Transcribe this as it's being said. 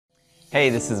Hey,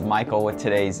 this is Michael with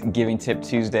today's Giving Tip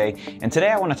Tuesday, and today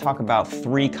I want to talk about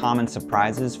 3 common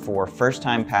surprises for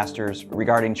first-time pastors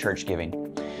regarding church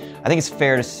giving. I think it's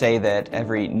fair to say that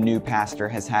every new pastor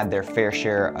has had their fair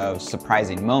share of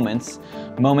surprising moments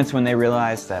when they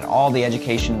realized that all the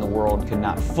education in the world could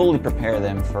not fully prepare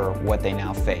them for what they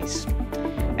now face.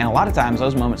 And a lot of times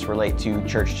those moments relate to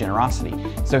church generosity.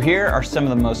 So here are some of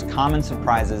the most common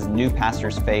surprises new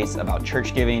pastors face about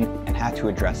church giving and how to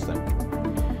address them.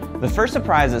 The first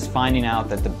surprise is finding out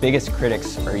that the biggest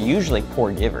critics are usually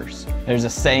poor givers. There's a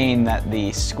saying that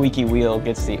the squeaky wheel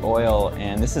gets the oil,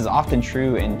 and this is often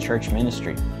true in church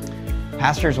ministry.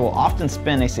 Pastors will often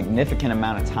spend a significant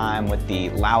amount of time with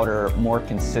the louder, more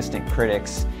consistent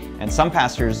critics, and some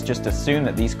pastors just assume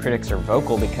that these critics are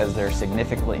vocal because they're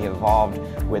significantly involved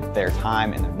with their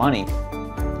time and their money.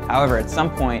 However, at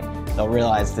some point, they'll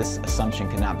realize this assumption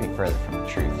could not be further from the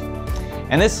truth.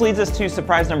 And this leads us to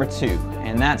surprise number 2,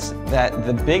 and that's that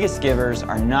the biggest givers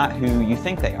are not who you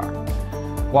think they are.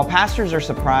 While pastors are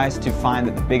surprised to find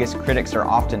that the biggest critics are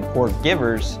often poor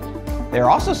givers, they're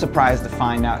also surprised to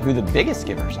find out who the biggest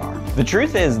givers are. The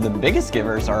truth is, the biggest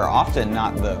givers are often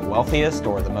not the wealthiest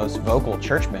or the most vocal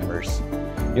church members.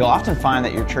 You'll often find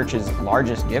that your church's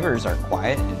largest givers are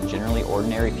quiet and generally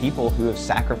ordinary people who have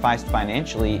sacrificed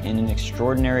financially in an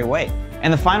extraordinary way.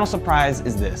 And the final surprise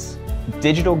is this: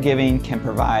 digital giving can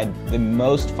provide the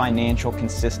most financial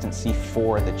consistency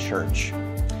for the church.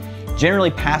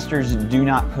 Generally, pastors do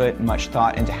not put much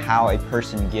thought into how a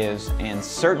person gives, and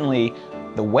certainly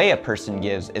the way a person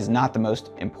gives is not the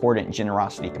most important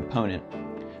generosity component.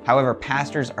 However,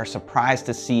 pastors are surprised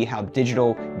to see how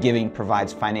digital giving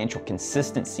provides financial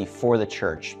consistency for the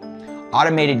church.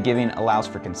 Automated giving allows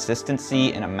for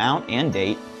consistency in amount and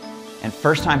date, and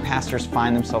first-time pastors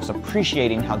find themselves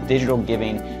appreciating how digital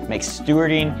giving makes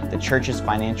stewarding the church's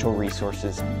financial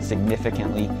resources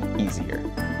significantly easier.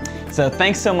 So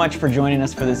thanks so much for joining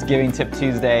us for this Giving Tip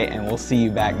Tuesday, and we'll see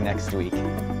you back next week.